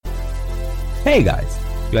Hey guys,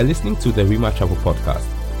 you are listening to the Rima Chapel podcast,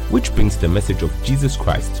 which brings the message of Jesus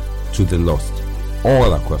Christ to the lost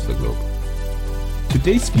all across the globe.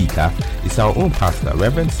 Today's speaker is our own pastor,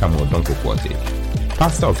 Reverend Samuel Odonkor-Quartey,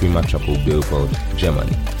 pastor of Rima Chapel, Bielefeld,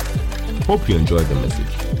 Germany. Hope you enjoy the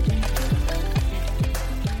message.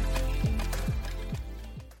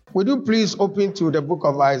 Would you please open to the book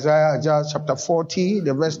of Isaiah chapter 40,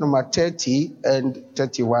 the verse number 30 and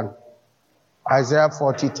 31. Isaiah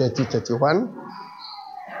 40, 30, 31.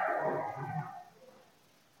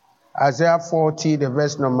 Isaiah 40, the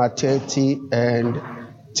verse number 30 and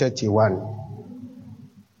 31.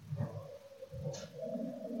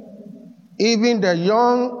 Even the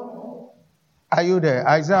young, are you there?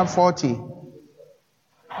 Isaiah 40,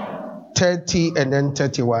 30 and then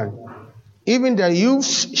 31. Even the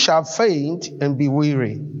youths shall faint and be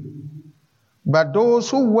weary, but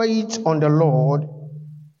those who wait on the Lord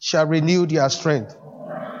shall renew their strength.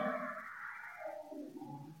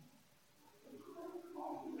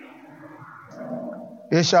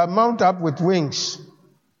 They shall mount up with wings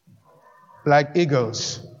like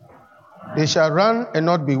eagles. They shall run and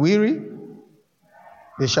not be weary.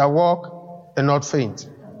 They shall walk and not faint.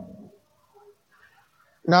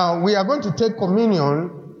 Now, we are going to take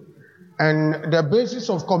communion, and the basis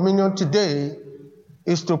of communion today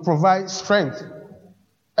is to provide strength.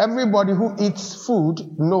 Everybody who eats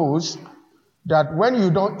food knows that when you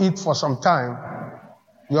don't eat for some time,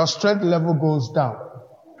 your strength level goes down.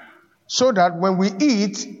 So that when we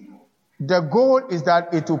eat, the goal is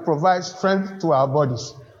that it will provide strength to our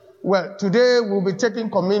bodies. Well, today we'll be taking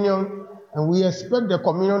communion, and we expect the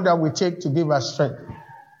communion that we take to give us strength.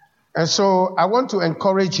 And so I want to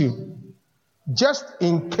encourage you, just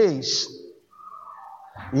in case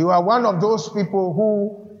you are one of those people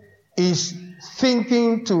who is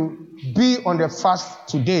thinking to be on the fast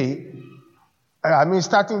today,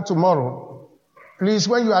 starting tomorrow, please,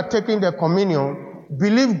 when you are taking the communion,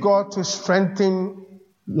 believe God to strengthen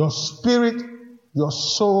your spirit, your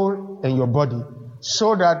soul, and your body,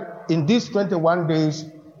 so that in these 21 days,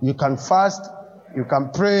 you can fast, you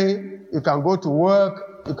can pray, you can go to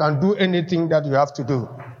work, you can do anything that you have to do.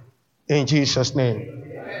 In Jesus' name.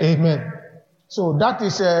 Amen. So that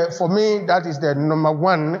is, for me, that is the number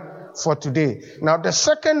one for today. Now, the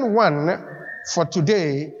second one for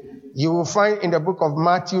today, you will find in the book of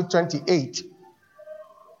Matthew 28.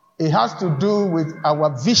 It has to do with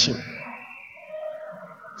our vision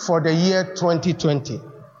for the year 2020.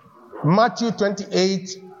 Matthew 28,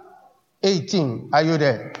 18. Are you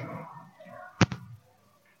there?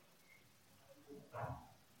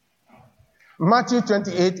 Matthew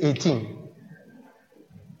 28, 18.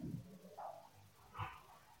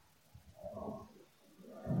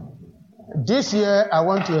 This year, I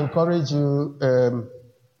want to encourage you,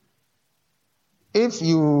 if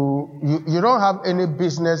you don't have any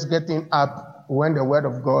business getting up when the word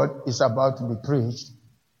of God is about to be preached,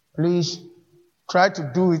 please try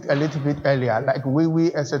to do it a little bit earlier, like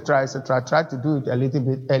etc., etc. Try to do it a little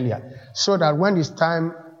bit earlier, so that when it's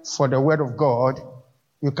time for the word of God,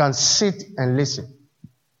 you can sit and listen.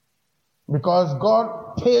 Because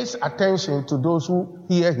God pays attention to those who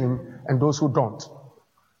hear him and those who don't.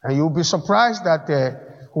 And you'll be surprised that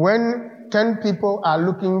when 10 people are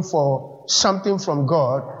looking for something from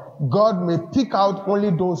God, God may pick out only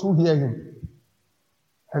those who hear him.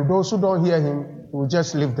 And those who don't hear him, he will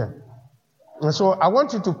just leave them. And so I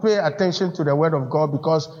want you to pay attention to the word of God,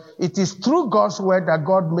 because it is through God's word that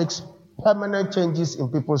God makes permanent changes in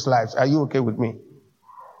people's lives. Are you okay with me?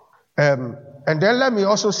 And then let me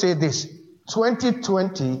also say this.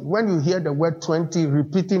 2020, when you hear the word 20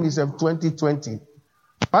 repeating itself, 2020,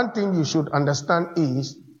 one thing you should understand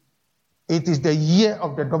is it is the year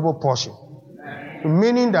of the double portion.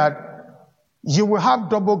 Meaning that you will have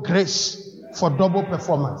double grace for double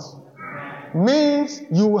performance. Means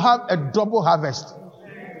you will have a double harvest.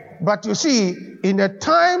 But you see, in the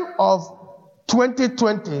time of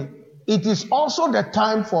 2020, it is also the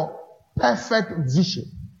time for perfect vision.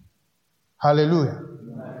 Hallelujah.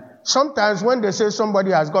 Sometimes when they say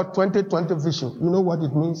somebody has got 2020 vision, you know what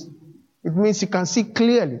it means? It means he can see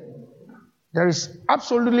clearly. There is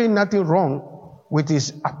absolutely nothing wrong with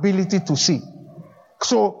his ability to see.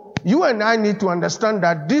 So you and I need to understand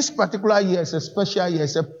that this particular year is a special year.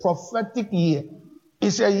 It's a prophetic year.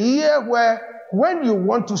 It's a year where when you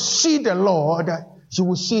want to see the Lord, you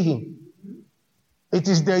will see him. It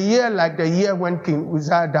is the year like the year when King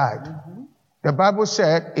Uzziah died. The Bible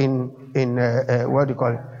said in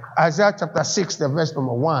Isaiah chapter 6, the verse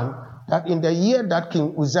number 1, that in the year that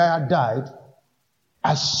King Uzziah died,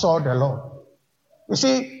 I saw the Lord. You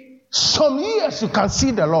see, some years you can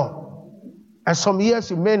see the Lord, and some years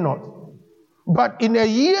you may not. But in a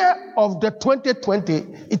year of the 2020,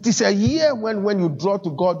 it is a year when you draw to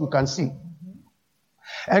God, you can see.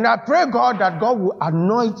 And I pray, God, that God will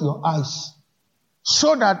anoint your eyes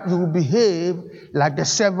so that you will behave like the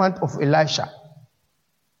servant of Elisha.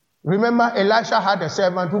 Remember, Elisha had a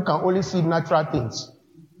servant who can only see natural things,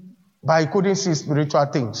 but he couldn't see spiritual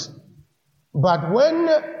things. But when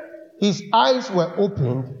his eyes were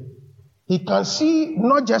opened, he can see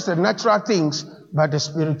not just the natural things, but the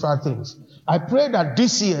spiritual things. I pray that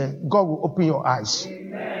this year, God will open your eyes.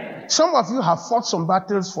 Amen. Some of you have fought some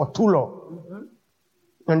battles for too long.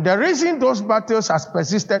 And the reason those battles has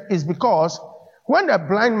persisted is because when a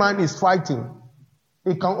blind man is fighting,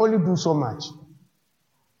 he can only do so much.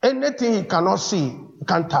 Anything he cannot see, he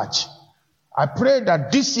can't touch. I pray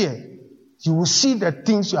that this year, you will see the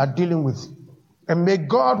things you are dealing with. And may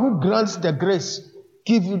God, who grants the grace,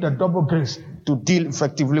 give you the double grace to deal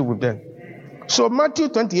effectively with them. So Matthew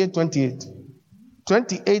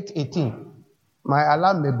 28:18. My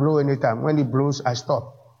alarm may blow anytime. When it blows, I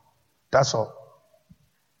stop. That's all.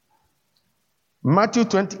 Matthew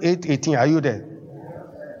 28:18. Are you there?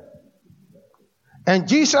 And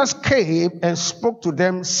Jesus came and spoke to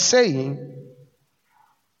them, saying,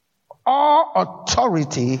 all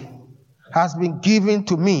authority has been given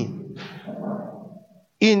to me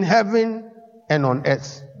in heaven and on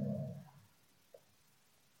earth.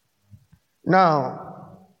 Now,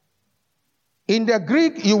 in the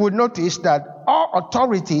Greek, you will notice that all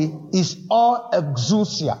authority is all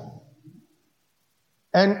exousia.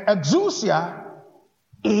 And exousia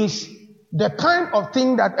is the kind of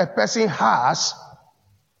thing that a person has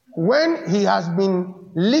when he has been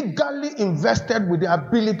legally invested with the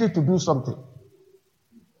ability to do something.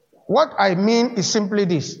 What I mean is simply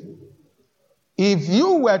this. If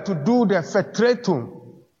you were to do the vertretum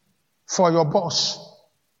for your boss,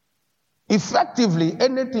 effectively,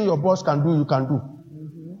 anything your boss can do, you can do.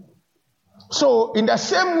 So, in the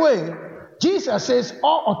same way, Jesus says,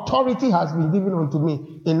 all authority has been given unto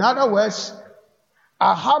me. In other words,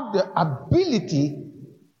 I have the ability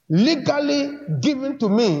legally given to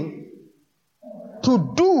me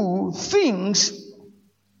to do things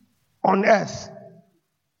on earth.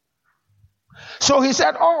 So he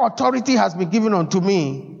said, all authority has been given unto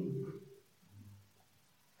me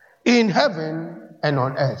in heaven and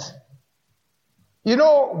on earth. You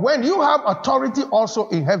know, when you have authority also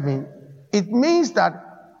in heaven, it means that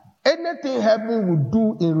anything heaven will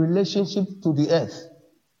do in relationship to the earth,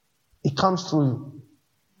 it comes through you.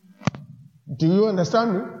 Do you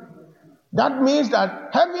understand me? That means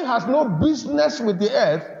that heaven has no business with the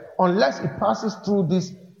earth unless it passes through this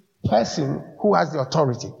person who has the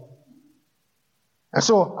authority. And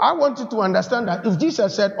so I want you to understand that if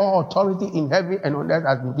Jesus said all authority in heaven and on earth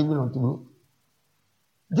has been given unto me,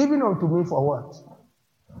 given unto me for what?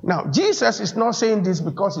 Now, Jesus is not saying this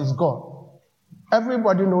because he's God.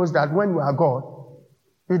 Everybody knows that when you are God,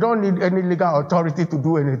 you don't need any legal authority to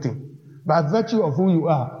do anything. By virtue of who you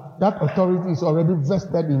are, that authority is already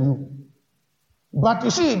vested in you. But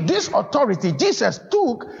you see, this authority, Jesus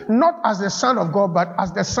took not as the Son of God, but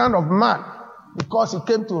as the Son of Man, because he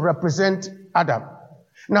came to represent Adam.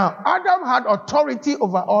 Now, Adam had authority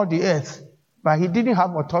over all the earth, but he didn't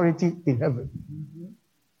have authority in heaven.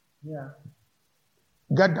 Yeah.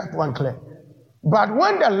 Get that one clear. But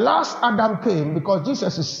when the last Adam came, because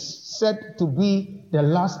Jesus is said to be the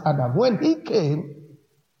last Adam, when he came,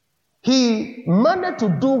 he managed to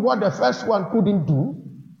do what the first one couldn't do.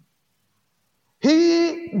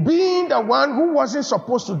 He being the one who wasn't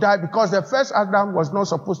supposed to die because the first Adam was not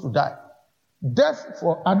supposed to die. Death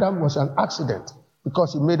for Adam was an accident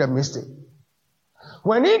because he made a mistake.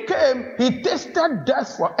 When he came, he tasted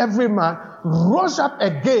death for every man, rose up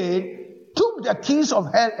again, took the keys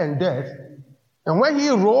of hell and death. And when he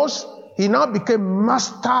rose, he now became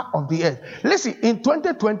master of the earth. Listen, in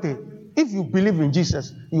 2020, if you believe in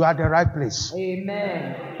Jesus, you are at the right place.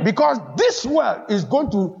 Amen. Because this world is going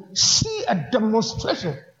to see a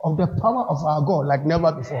demonstration of the power of our God like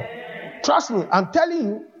never before. Trust me, I'm telling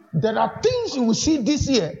you, there are things you will see this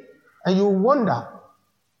year and you will wonder.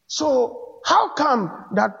 So how come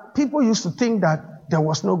that people used to think that there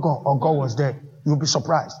was no God or God was there? You'll be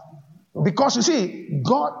surprised. Because you see,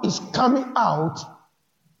 God is coming out,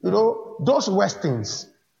 those Westerns.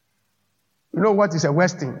 You know what is a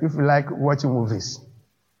Western if you like watching movies?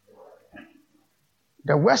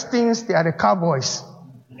 The Westerns, they are the cowboys.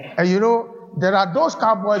 And there are those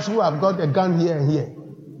cowboys who have got a gun here and here.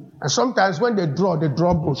 And sometimes when they draw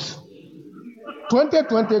both.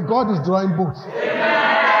 2020, God is drawing both.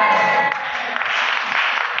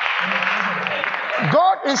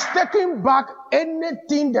 God is taking back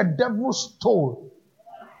anything the devil stole.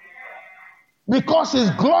 Because his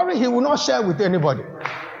glory he will not share with anybody.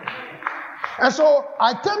 And so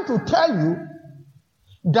I came to tell you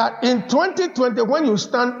that in 2020, when you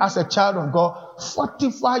stand as a child of God,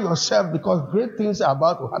 fortify yourself because great things are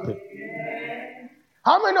about to happen.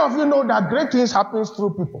 How many of you know that great things happen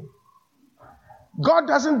through people? God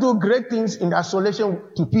doesn't do great things in isolation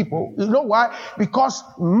to people. You know why? Because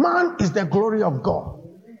man is the glory of God.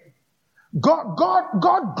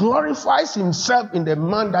 God glorifies himself in the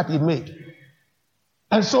man that he made.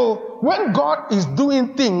 And so when God is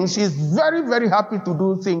doing things, he's very, very happy to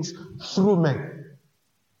do things through men.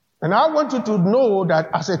 And I want you to know that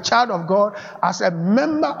as a child of God, as a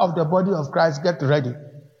member of the body of Christ, get ready.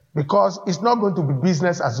 Because it's not going to be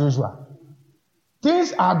business as usual.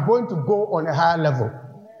 Things are going to go on a higher level.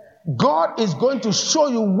 God is going to show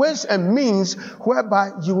you ways and means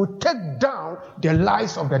whereby you will take down the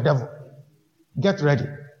lies of the devil. Get ready.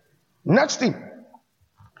 Next thing.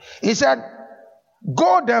 He said,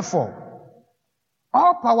 go therefore.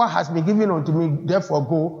 All power has been given unto me, therefore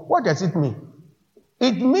go. What does it mean?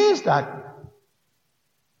 It means that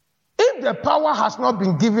if the power has not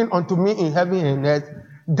been given unto me in heaven and earth,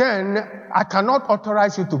 then I cannot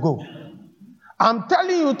authorize you to go. I'm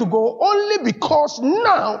telling you to go only because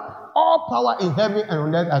now all power in heaven and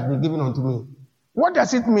on earth has been given unto me. What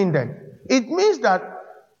does it mean then? It means that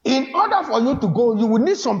in order for you to go, you will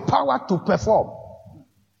need some power to perform.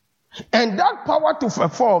 And that power to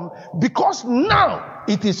perform, because now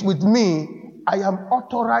it is with me, I am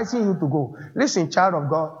authorizing you to go. Listen, child of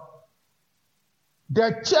God.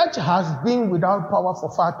 The church has been without power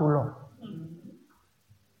for far too long.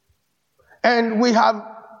 And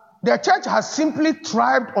the church has simply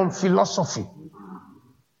thrived on philosophy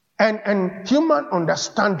and human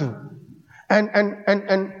understanding.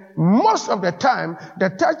 And most of the time, the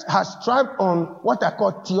church has thrived on what I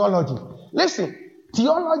call theology. Listen,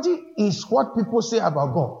 theology is what people say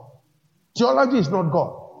about God. Theology is not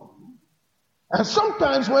God. And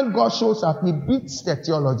sometimes when God shows up, he beats the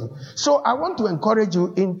theology. So I want to encourage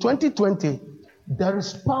you, in 2020, there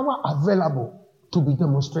is power available to be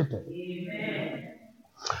demonstrated. Amen.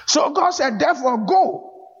 So God said, therefore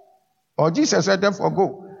go. Or Jesus said, therefore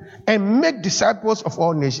go. And make disciples of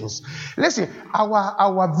all nations. Listen,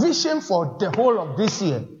 our vision for the whole of this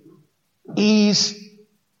year is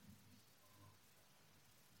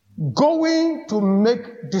going to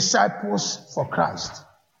make disciples for Christ.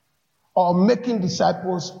 Or making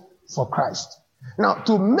disciples for Christ. Now,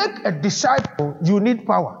 to make a disciple, you need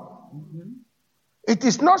power. It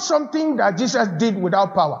is not something that Jesus did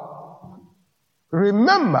without power.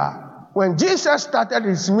 Remember, when Jesus started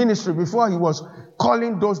his ministry, before he was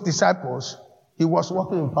calling those disciples, he was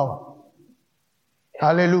walking in power.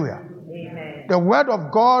 Hallelujah. Amen. The word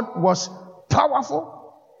of God was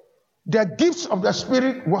powerful. The gifts of the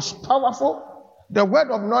Spirit was powerful. The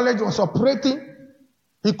word of knowledge was operating.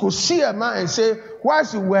 He could see a man and say,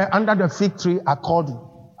 whilst you were under the fig tree, I called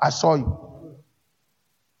you. I saw you.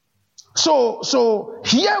 So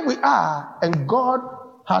here we are, and God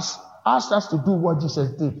has asked us to do what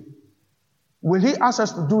Jesus did. Will he ask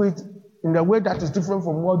us to do it in a way that is different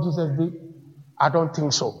from what Jesus did? I don't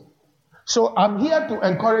think so. So I'm here to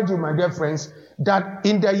encourage you, my dear friends, that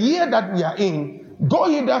in the year that we are in, go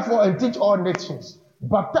ye therefore and teach all nations,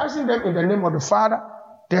 baptizing them in the name of the Father,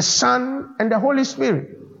 the Son, and the Holy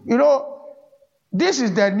Spirit. You know, this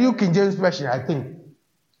is the New King James Version, I think.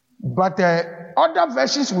 But other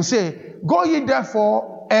versions will say, go ye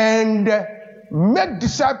therefore and make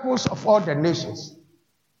disciples of all the nations,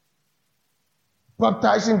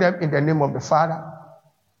 baptizing them in the name of the Father,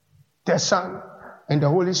 the Son, and the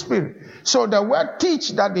Holy Spirit. So the word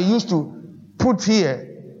teach that they used to put here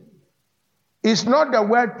is not the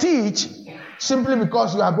word teach simply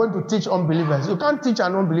because you are going to teach unbelievers. You can't teach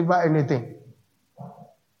an unbeliever anything.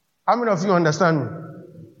 How many of you understand me?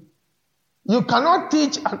 You cannot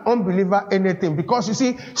teach an unbeliever anything because, you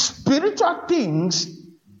see, spiritual things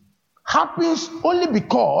happens only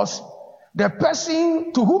because the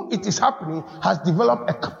person to whom it is happening has developed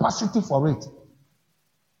a capacity for it.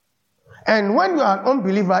 And when you are an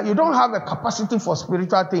unbeliever, you don't have a capacity for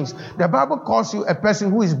spiritual things. The Bible calls you a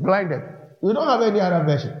person who is blinded. You don't have any other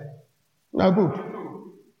version. Now, good.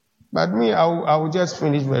 But me, I will just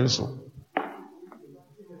finish very soon.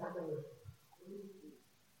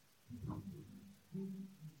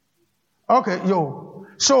 Okay,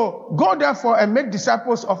 So, go therefore and make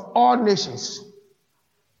disciples of all nations,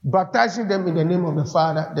 baptizing them in the name of the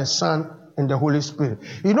Father, the Son, and the Holy Spirit.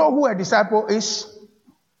 You know who a disciple is?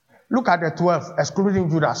 Look at the 12, excluding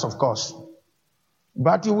Judas, of course.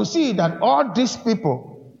 But you will see that all these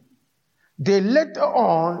people, they later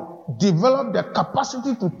on developed the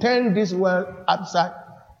capacity to turn this world upside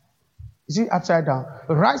down,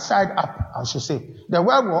 right side up, I should say. The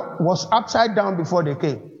world was upside down before they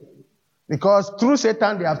came. Because through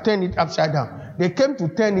Satan, they have turned it upside down. They came to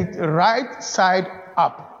turn it right side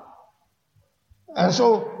up. And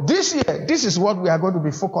so this year, this is what we are going to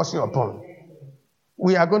be focusing upon.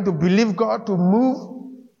 We are going to believe God to move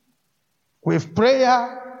with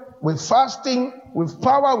prayer, with fasting, with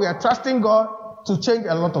power. We are trusting God to change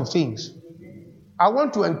a lot of things. I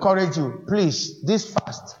want to encourage you, please, this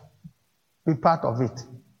fast, be part of it.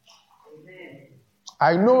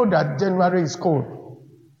 I know that January is cold.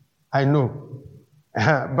 I know.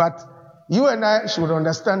 But you and I should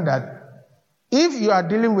understand that if you are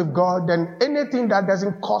dealing with God, then anything that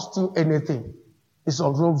doesn't cost you anything is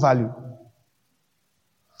of no value.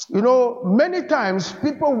 You know, many times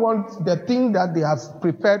people want the thing that they have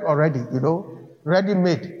prepared already,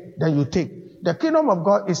 ready-made, that you take. The kingdom of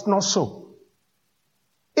God is not so.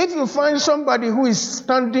 If you find somebody who is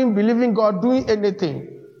standing, believing God, doing anything,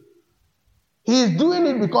 he is doing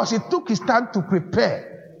it because he took his time to prepare.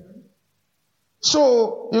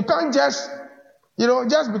 So you can't just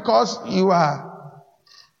because you are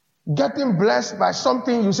getting blessed by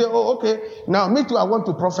something, you say, oh, okay, now me too, I want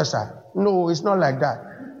to prophesy. No, it's not like that.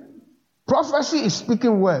 Prophecy is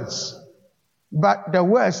speaking words. But the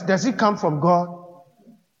words, does it come from God?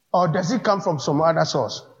 Or does it come from some other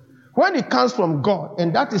source? When it comes from God,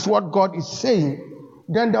 and that is what God is saying,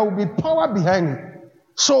 then there will be power behind it.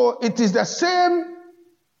 So it is the same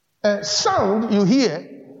sound you hear,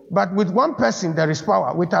 but with one person there is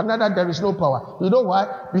power, with another there is no power. You know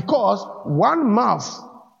why? Because one mouth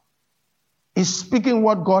is speaking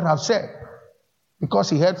what God has said, because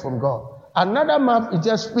he heard from God. Another mouth is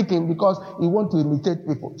just speaking because he wants to imitate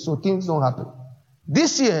people, so things don't happen.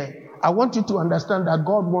 This year, I want you to understand that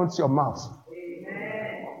God wants your mouth.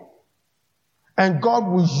 Amen. And God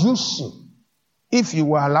will use you if you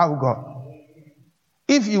will allow God.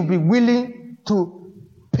 If you be willing to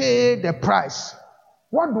pay the price.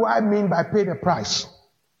 What do I mean by pay the price?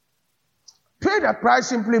 Pay the price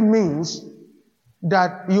simply means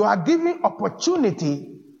that you are giving opportunity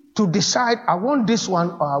to decide, I want this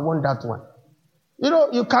one or I want that one.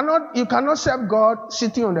 You cannot serve God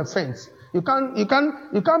sitting on the fence. How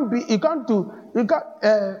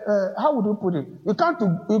would you put it? You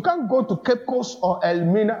can't go to Cape Coast or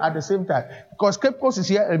Elmina at the same time. Because Cape Coast is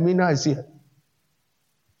here, Elmina is here.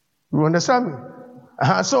 You understand me?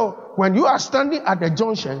 So when you are standing at the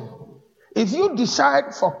junction, if you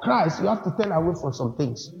decide for Christ, you have to turn away from some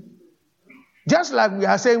things. Just like we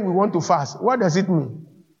are saying we want to fast. What does it mean?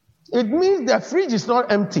 It means the fridge is not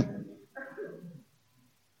empty.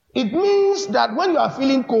 It means that when you are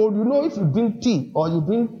feeling cold, if you drink tea or you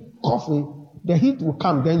drink coffee, the heat will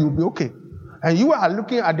come, then you'll be okay. And you are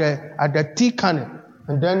looking at the tea can,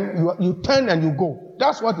 and then you turn and you go.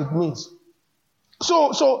 That's what it means.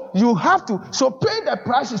 So you have to, pay the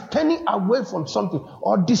price is turning away from something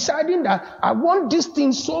or deciding that I want this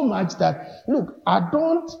thing so much that, look, I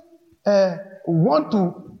don't want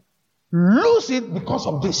to lose it because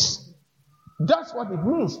of this. That's what it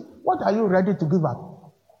means. What are you ready to give up?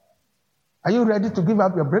 Are you ready to give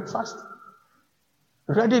up your breakfast?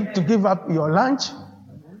 Ready to give up your lunch?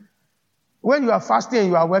 When you are fasting and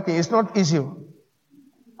you are working, it's not easy.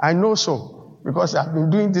 I know so, because I've been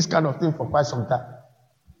doing this kind of thing for quite some time.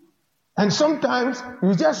 And sometimes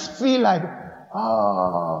you just feel like,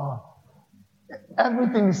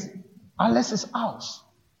 everything is Alex's house.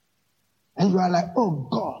 And you are like, oh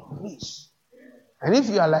God, please. And if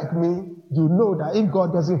you are like me, you know that if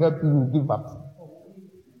God doesn't help you, you give up.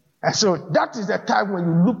 And so that is the time when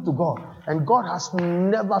you look to God. And God has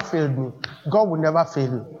never failed me. God will never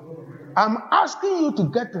fail you. I'm asking you to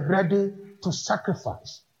get ready to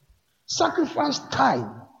sacrifice. Sacrifice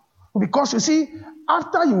time. Because you see,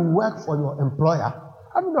 after you work for your employer,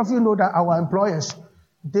 how many of you know that our employers,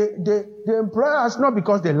 they employ us not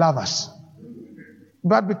because they love us,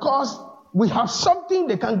 but because we have something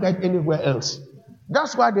they can't get anywhere else.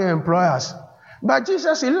 That's why they employ us. But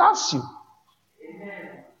Jesus, he loves you.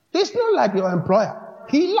 He's not like your employer.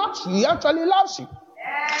 He loves you. He actually loves you.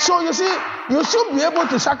 So you see, you should be able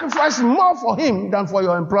to sacrifice more for him than for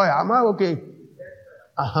your employer. Am I okay?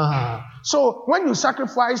 So when you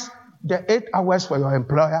sacrifice the 8 hours for your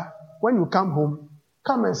employer, when you come home,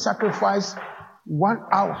 come and sacrifice 1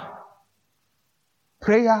 hour.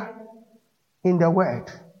 Prayer in the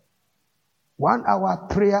Word. 1 hour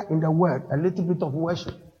prayer in the Word. A little bit of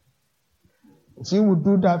worship. If you would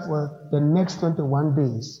do that for the next 21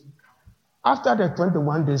 days, after the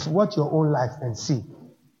 21 days, watch your own life and see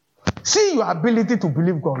See your ability to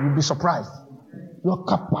believe God, you'll be surprised. Your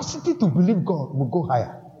capacity to believe God will go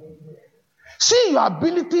higher. See your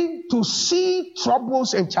ability to see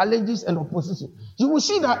troubles and challenges and opposition. You will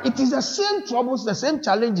see that it is the same troubles, the same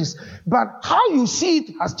challenges, but how you see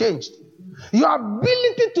it has changed. Your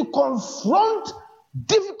ability to confront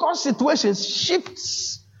difficult situations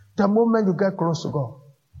shifts the moment you get close to God.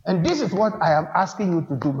 And this is what I am asking you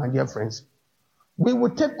to do, my dear friends. We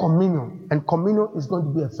will take communion, and communion is going to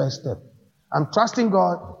be a first step. I'm trusting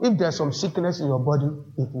God. If there's some sickness in your body,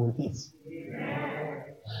 it will hit.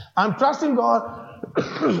 I'm trusting God.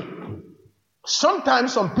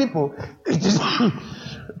 Sometimes some people, it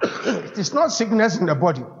is not sickness in the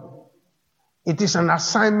body. It is an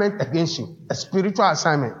assignment against you, a spiritual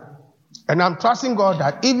assignment. And I'm trusting God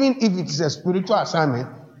that even if it is a spiritual assignment,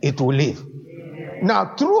 it will leave.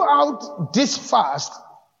 Now, throughout this fast,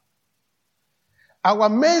 our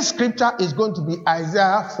main scripture is going to be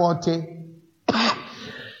Isaiah 40,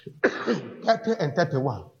 30 and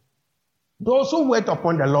 31. Those who wait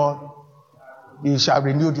upon the Lord, He shall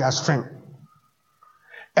renew their strength.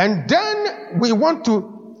 And then we want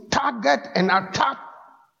to target and attack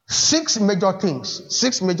 6 major things.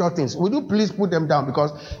 6 major things. Will you please put them down?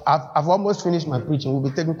 Because I've almost finished my preaching. We'll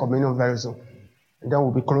be taking communion very soon. And then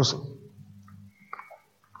we'll be closing.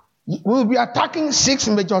 We'll be attacking 6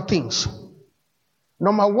 major things.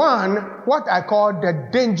 Number 1, what I call the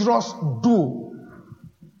dangerous duo.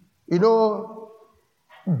 You know,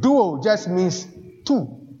 duo just means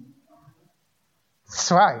 2.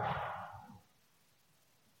 2.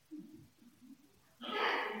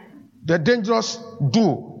 The dangerous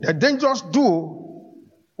duo. The dangerous duo,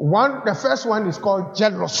 the first one is called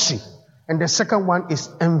jealousy, and the second one is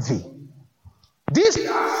envy. These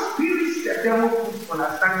are spirits the devil puts on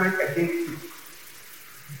assignment against you.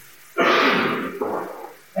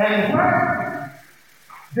 And when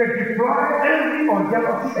they deploy envy or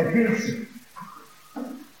jealousy against you,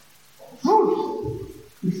 truth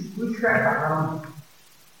is twisted around you.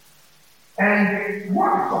 And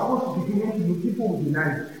what is supposed to be given to you, people will deny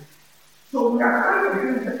it. So we are trying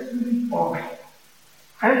against the spirit of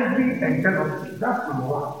envy and jealousy. That's number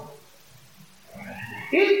 1.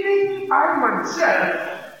 Even I myself,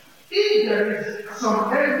 if there is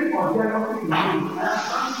some envy or jealousy in me, I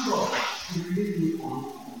am sure to release me on.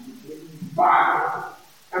 But,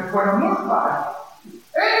 and for the most part,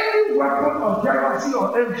 any weapon of jealousy or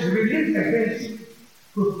envy released against you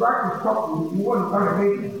to try to stop you, you want to come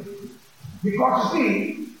against you. Because you see,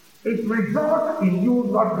 it results in you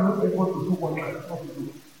not being able to do what you are supposed to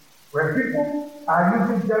do. When people are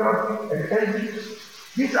using jealousy and envy,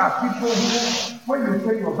 these are people who, when you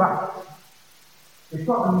take your back, they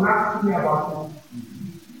talk nasty about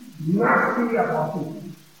you. Nasty about you.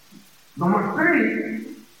 Number 3,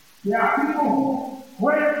 there are people who,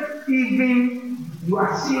 when even you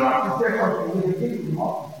are serious to say something, they take you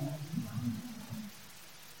off.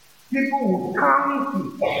 People will come to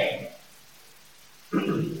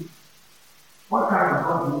what kind of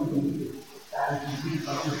God do you think that is to be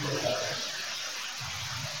something for that?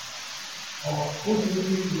 Or what do you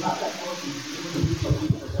think you have that God to do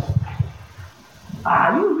something for that? Are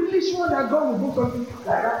you really sure that God will do something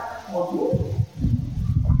like that for you?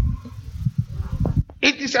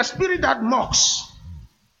 It is a spirit that mocks.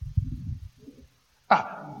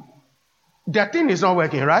 The thing is not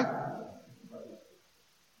working, right?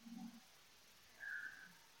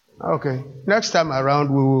 Okay. Next time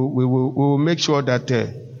around, we will make sure that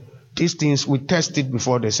these things, we test it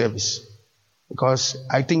before the service. Because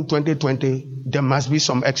I think 2020, there must be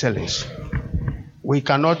some excellence. We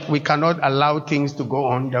cannot allow things to go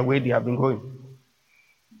on the way they have been going.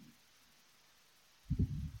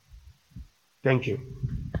 Thank you.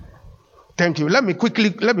 Thank you. Let me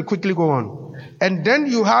quickly go on. And then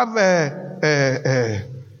you have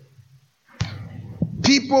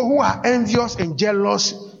people who are envious and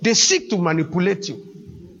jealous. They seek to manipulate you.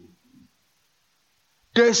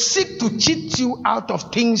 They seek to cheat you out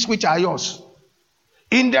of things which are yours.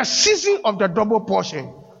 In the season of the double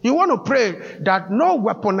portion, you want to pray that no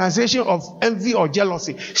weaponization of envy or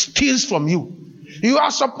jealousy steals from you. You are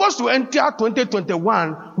supposed to enter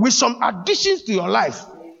 2021 with some additions to your life.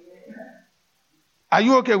 Are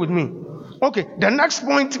you okay with me? Okay, the next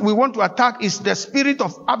point we want to attack is the spirit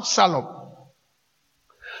of Absalom.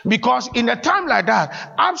 Because in a time like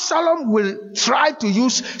that, Absalom will try to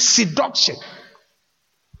use seduction.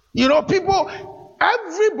 You know,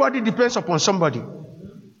 everybody depends upon somebody.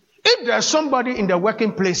 If there's somebody in the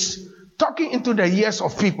working place talking into the ears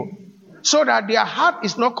of people so that their heart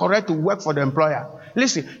is not correct to work for the employer,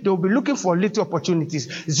 Listen, they will be looking for little opportunities.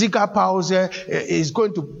 Zika pause is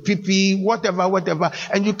going to PP, whatever.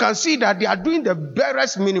 And you can see that they are doing the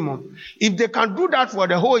barest minimum. If they can do that for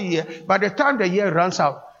the whole year, by the time the year runs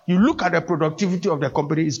out, you look at the productivity of the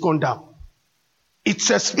company, it's gone down. It's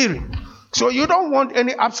a spirit. So you don't want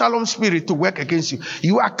any Absalom spirit to work against you.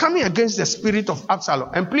 You are coming against the spirit of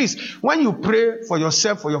Absalom. And please, when you pray for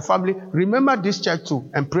yourself, for your family, remember this church too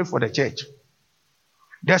and pray for the church.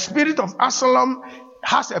 The spirit of Absalom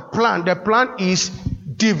has a plan. The plan is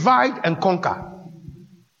divide and conquer.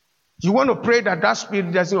 You want to pray that that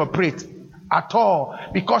spirit doesn't operate at all.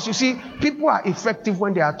 Because you see, people are effective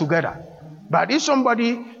when they are together. But if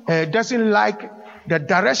somebody doesn't like the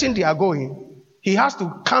direction they are going, he has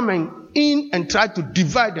to come in and try to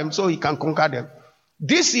divide them so he can conquer them.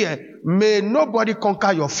 This year, may nobody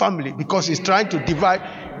conquer your family because he's trying to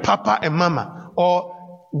divide papa and mama or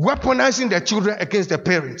weaponizing the children against the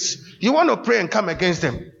parents. You want to pray and come against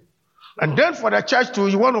them. And then for the church too,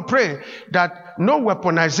 you want to pray that no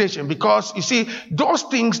weaponization, because you see, those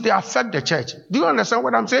things, they affect the church. Do you understand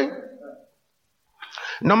what I'm saying?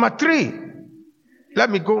 Number 3, let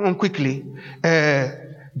me go on quickly.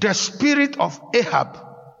 The spirit of Ahab.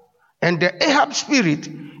 And the Ahab spirit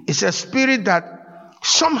is a spirit that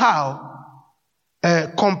somehow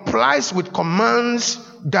complies with commands,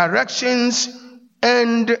 directions,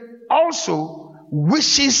 and also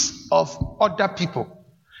wishes of other people.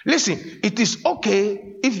 Listen, it is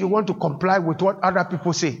okay if you want to comply with what other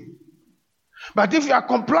people say. But if you are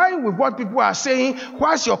complying with what people are saying,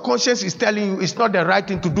 whilst your conscience is telling you it's not the right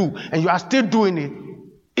thing to do, and you are still doing it,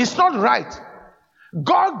 it's not right.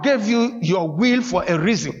 God gave you your will for a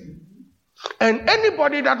reason. And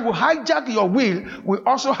anybody that will hijack your will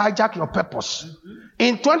also hijack your purpose.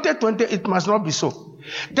 In 2020, it must not be so.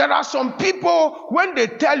 There are some people, when they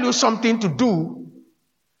tell you something to do,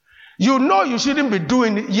 you know you shouldn't be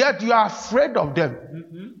doing it, yet you are afraid of them.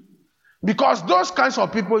 Because those kinds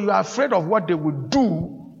of people, you are afraid of what they will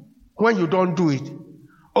do when you don't do it.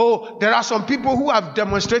 Oh, there are some people who have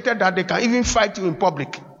demonstrated that they can even fight you in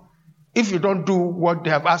public if you don't do what they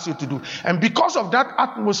have asked you to do. And because of that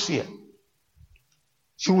atmosphere,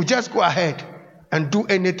 you will just go ahead and do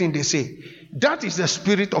anything they say. That is the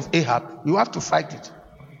spirit of Ahab. You have to fight it.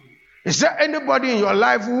 Is there anybody in your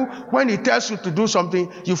life who, when he tells you to do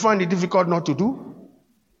something, you find it difficult not to do?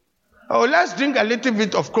 Oh, let's drink a little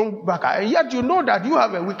bit of Kronbaka, and yet you know that you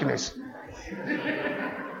have a weakness.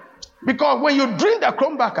 Because when you drink the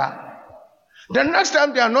Kronbaka, the next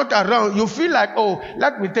time they are not around, you feel like, oh,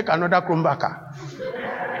 let me take another Kronbaka.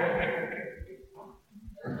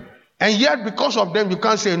 And yet, because of them, you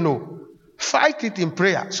can't say no. Fight it in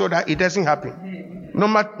prayer so that it doesn't happen.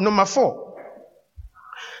 Number 4,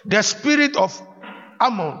 the spirit of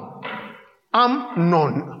Amnon.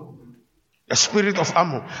 The spirit of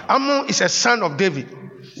Ammon. Ammon is a son of David.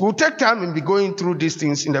 We'll take time and be going through these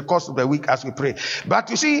things in the course of the week as we pray. But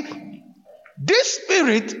you see, this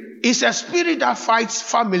spirit is a spirit that fights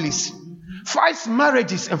families, fights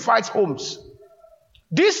marriages, and fights homes.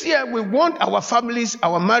 This year, we want our families,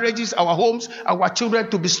 our marriages, our homes, our children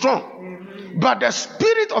to be strong. But the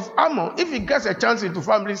spirit of Ammon, if it gets a chance into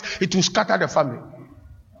families, it will scatter the family.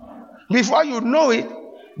 Before you know it,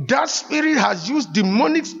 that spirit has used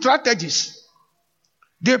demonic strategies.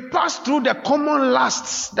 They pass through the common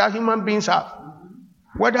lusts that human beings have.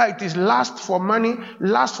 Whether it is lust for money,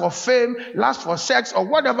 lust for fame, lust for sex, or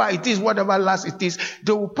whatever it is, whatever lust it is,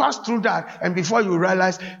 they will pass through that, and before you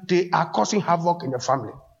realize, they are causing havoc in the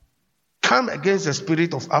family. Come against the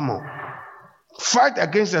spirit of Ammon. Fight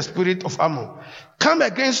against the spirit of Ammon. Come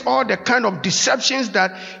against all the kind of deceptions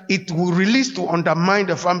that it will release to undermine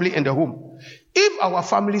the family and the home. If our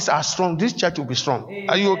families are strong, this church will be strong.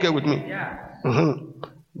 Are you okay with me? Yeah.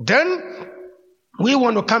 Then we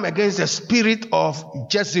want to come against the spirit of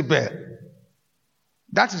Jezebel.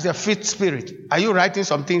 That is the 5th spirit. Are you writing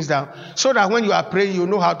some things down? So that when you are praying, you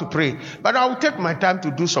know how to pray. But I will take my time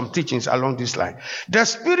to do some teachings along this line. The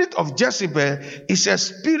spirit of Jezebel is a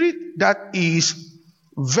spirit that is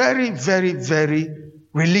very, very, very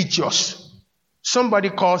religious. Somebody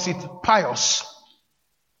calls it pious.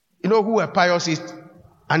 You know who a pious is?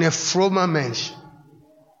 And a frommer mensch.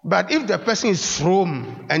 But if the person is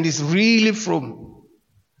from and is really from,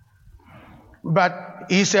 but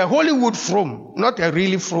he's a Hollywood from, not a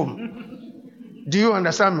really from. Do you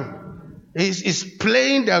understand me? He's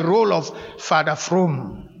playing the role of Father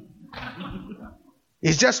From.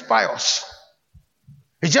 He's just pious.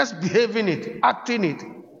 He's just behaving it, acting it.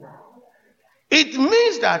 It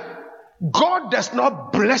means that God does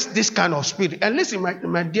not bless this kind of spirit. And listen,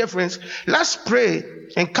 my dear friends, let's pray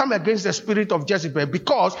and come against the spirit of Jezebel,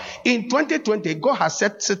 because in 2020, God has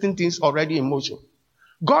set certain things already in motion.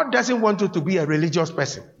 God doesn't want you to be a religious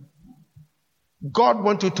person. God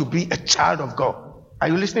wants you to be a child of God. Are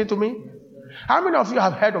you listening to me? How many of you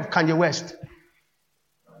have heard of Kanye West?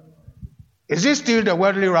 Is he still the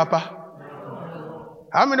worldly rapper?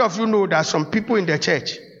 How many of you know that some people in the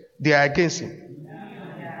church, they are against him?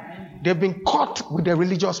 They've been caught with the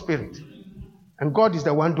religious spirit. And God is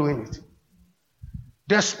the one doing it.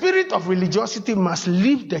 The spirit of religiosity must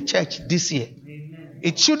leave the church this year.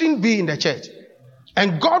 It shouldn't be in the church.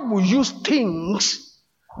 And God will use things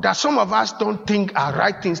that some of us don't think are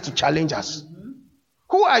right things to challenge us.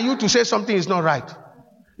 Who are you to say something is not right?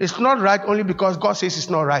 It's not right only because God says it's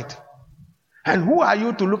not right. And who are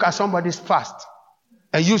you to look at somebody's past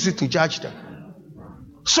and use it to judge them?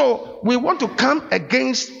 So we want to come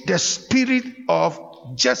against the spirit of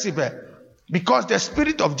Jezebel, because the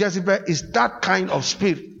spirit of Jezebel is that kind of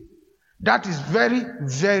spirit that is very,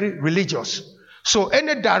 very religious. So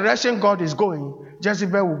any direction God is going,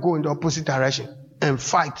 Jezebel will go in the opposite direction and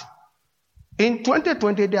fight. In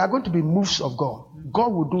 2020, there are going to be moves of God.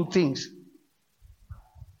 God will do things.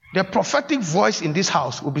 The prophetic voice in this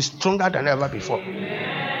house will be stronger than ever before.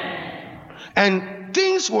 And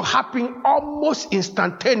things will happen almost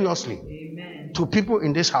instantaneously to people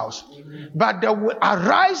in this house. But there will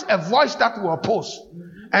arise a voice that will oppose.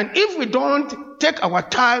 And if we don't take our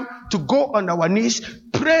time to go on our knees,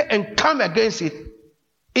 pray and come against it,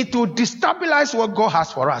 it will destabilize what God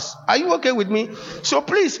has for us. Are you okay with me? So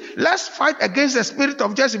please, let's fight against the spirit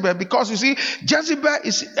of Jezebel, because you see, Jezebel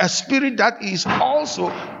is a spirit that is also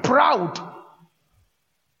proud.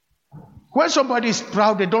 When somebody is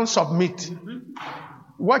proud, they don't submit.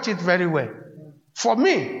 Watch it very well. For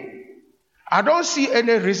me, I don't see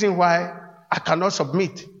any reason why I cannot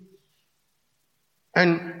submit.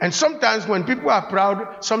 And sometimes when people are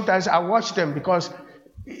proud, sometimes I watch them, because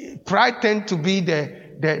pride tends to be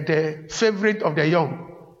the favorite of the young.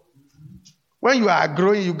 When you are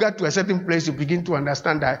growing, you get to a certain place, you begin to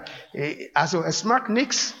understand that as a smart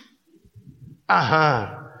nicks.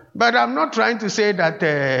 But I'm not trying to say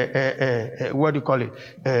that, what do you call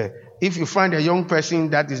it? If you find a young person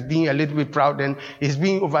that is being a little bit proud, then is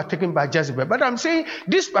being overtaken by Jezebel. But I'm saying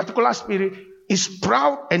this particular spirit is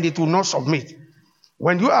proud and it will not submit.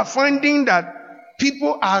 When you are finding that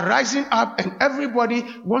people are rising up and everybody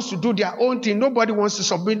wants to do their own thing, nobody wants to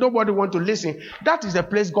submit, nobody wants to listen, that is the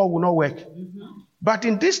place God will not work. But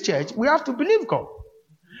in this church, we have to believe God.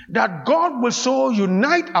 That God will so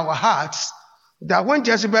unite our hearts that when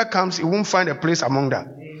Jezebel comes, he won't find a place among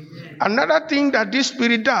them. Another thing that this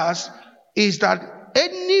spirit does is that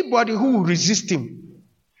anybody who will resist him,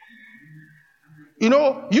 you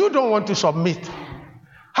don't want to submit.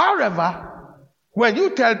 However, when you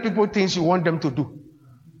tell people things you want them to do,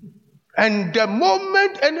 and the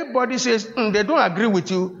moment anybody says they don't agree with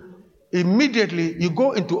you, immediately you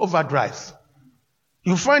go into overdrive.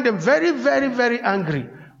 You find them very, very, very angry,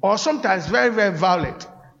 or sometimes very, very violent.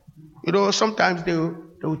 Sometimes they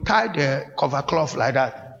will tie the cover cloth like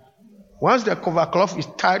that. Once the cover cloth is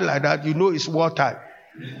tied like that, it's watertight.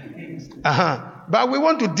 But we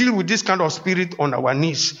want to deal with this kind of spirit on our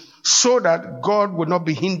knees, so that God will not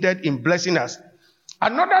be hindered in blessing us.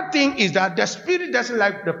 Another thing is that the spirit doesn't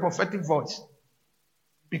like the prophetic voice,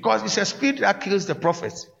 because it's a spirit that kills the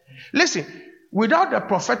prophets. Listen, without the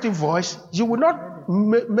prophetic voice, you will not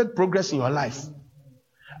make progress in your life.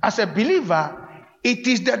 As a believer, it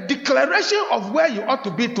is the declaration of where you ought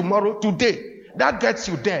to be today, that gets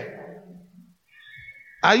you there.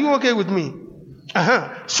 Are you okay with me?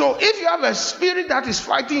 So if you have a spirit that is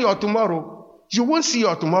fighting your tomorrow, you won't see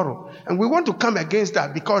your tomorrow. And we want to come against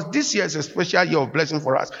that, because this year is a special year of blessing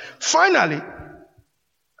for us. Finally,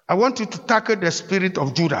 I want you to tackle the spirit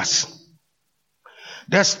of Judas.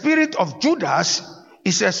 The spirit of Judas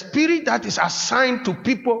is a spirit that is assigned to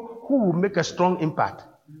people who will make a strong impact.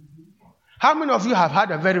 How many of you have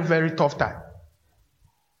had a very, very tough time?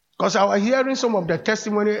 Because I was hearing some of the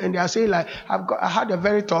testimony and they are saying I had a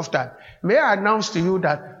very tough time. May I announce to you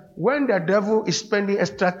that when the devil is spending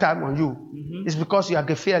extra time on you, it's because you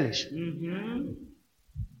are fearless.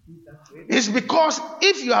 It's because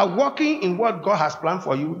if you are walking in what God has planned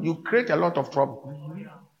for you, you create a lot of trouble.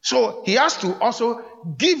 So he has to also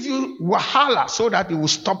give you wahala so that it will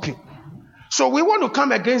stop you. So we want to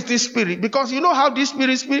come against this spirit, because you know how this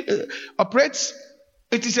spirit operates?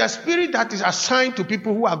 It is a spirit that is assigned to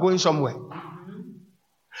people who are going somewhere,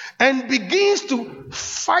 and begins to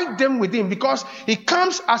fight them within, because he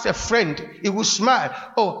comes as a friend. He will smile.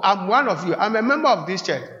 Oh, I'm one of you. I'm a member of this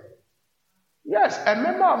church. Yes, a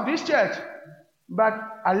member of this church, but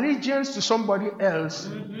allegiance to somebody else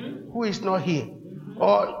who is not here.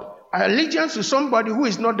 Or allegiance to somebody who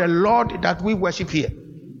is not the Lord that we worship here.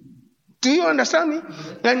 Do you understand me?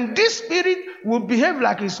 And this spirit will behave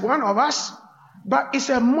like it's one of us, but it's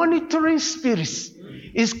a monitoring spirit.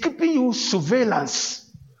 It's keeping you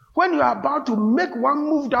surveillance. When you are about to make one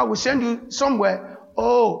move that will send you somewhere,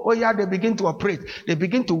 oh yeah, they begin to operate. They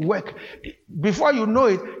begin to work. Before you know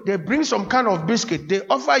it, they bring some kind of biscuit. They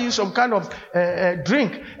offer you some kind of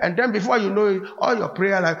drink. And then before you know it, all your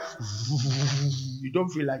prayer like, you don't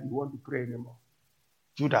feel like you want to pray anymore.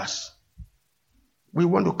 Judas. We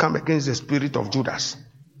want to come against the spirit of Judas.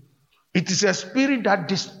 It is a spirit that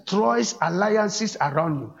destroys alliances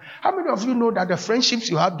around you. How many of you know that the friendships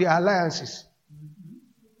you have, they are alliances?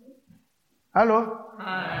 Hello?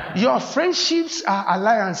 Hi. Your friendships are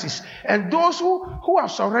alliances. And those who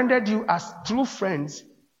have surrendered you as true friends,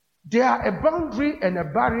 they are a boundary and a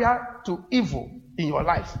barrier to evil in your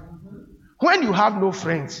life. When you have no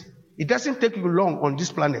friends, it doesn't take you long on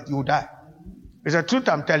this planet. You will die. It's the truth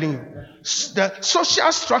I'm telling you. The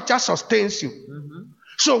social structure sustains you.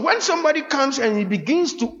 So when somebody comes and he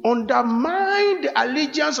begins to undermine the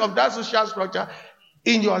allegiance of that social structure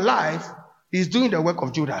in your life, he's doing the work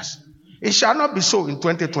of Judas. It shall not be so in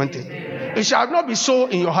 2020. It shall not be so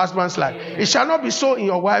in your husband's life. It shall not be so in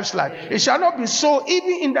your wife's life. It shall not be so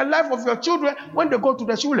even in the life of your children when they go to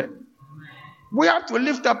the shule. We have to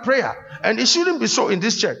lift up prayer, and it shouldn't be so in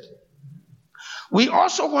this church. We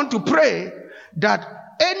also want to pray that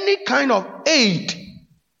any kind of aid,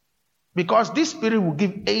 because this spirit will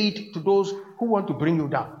give aid to those who want to bring you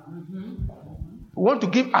down. We want to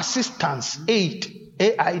give assistance, aid,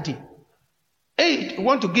 A-I-D. Aid, we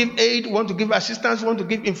want to give aid, we want to give assistance, we want to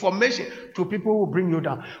give information to people who bring you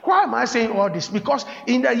down. Why am I saying all this? Because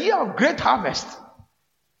in the year of great harvest,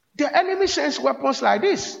 the enemy sends weapons like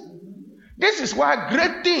this. This is why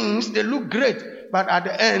great things, they look great, but at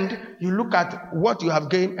the end, you look at what you have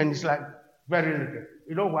gained and it's like, very little.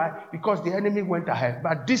 You know why? Because the enemy went ahead.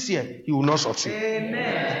 But this year, he will not succeed.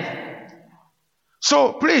 Amen.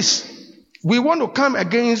 So please, we want to come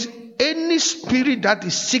against any spirit that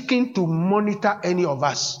is seeking to monitor any of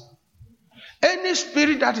us. Any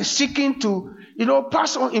spirit that is seeking to,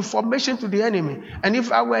 pass on information to the enemy. And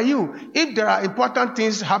if I were you, if there are important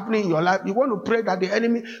things happening in your life, you want to pray that the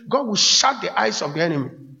enemy, God will shut the eyes of the enemy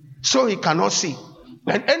so he cannot see.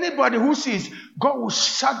 And anybody who sees, God will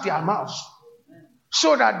shut their mouths,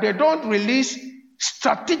 so that they don't release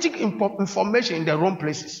strategic information in the wrong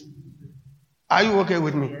places. Are you okay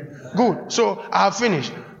with me? Good. So I have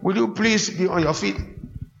finished. Will you please be on your feet?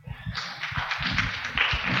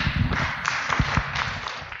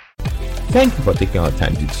 Thank you for taking our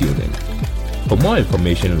time to tune in. For more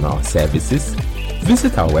information on our services,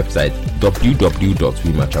 visit our website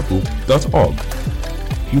www.wemachapel.org.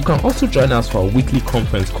 You can also join us for our weekly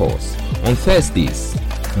conference calls on Thursdays.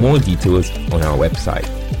 More details on our website.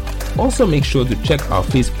 Also make sure to check our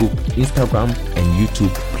Facebook, Instagram, and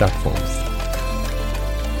YouTube platforms.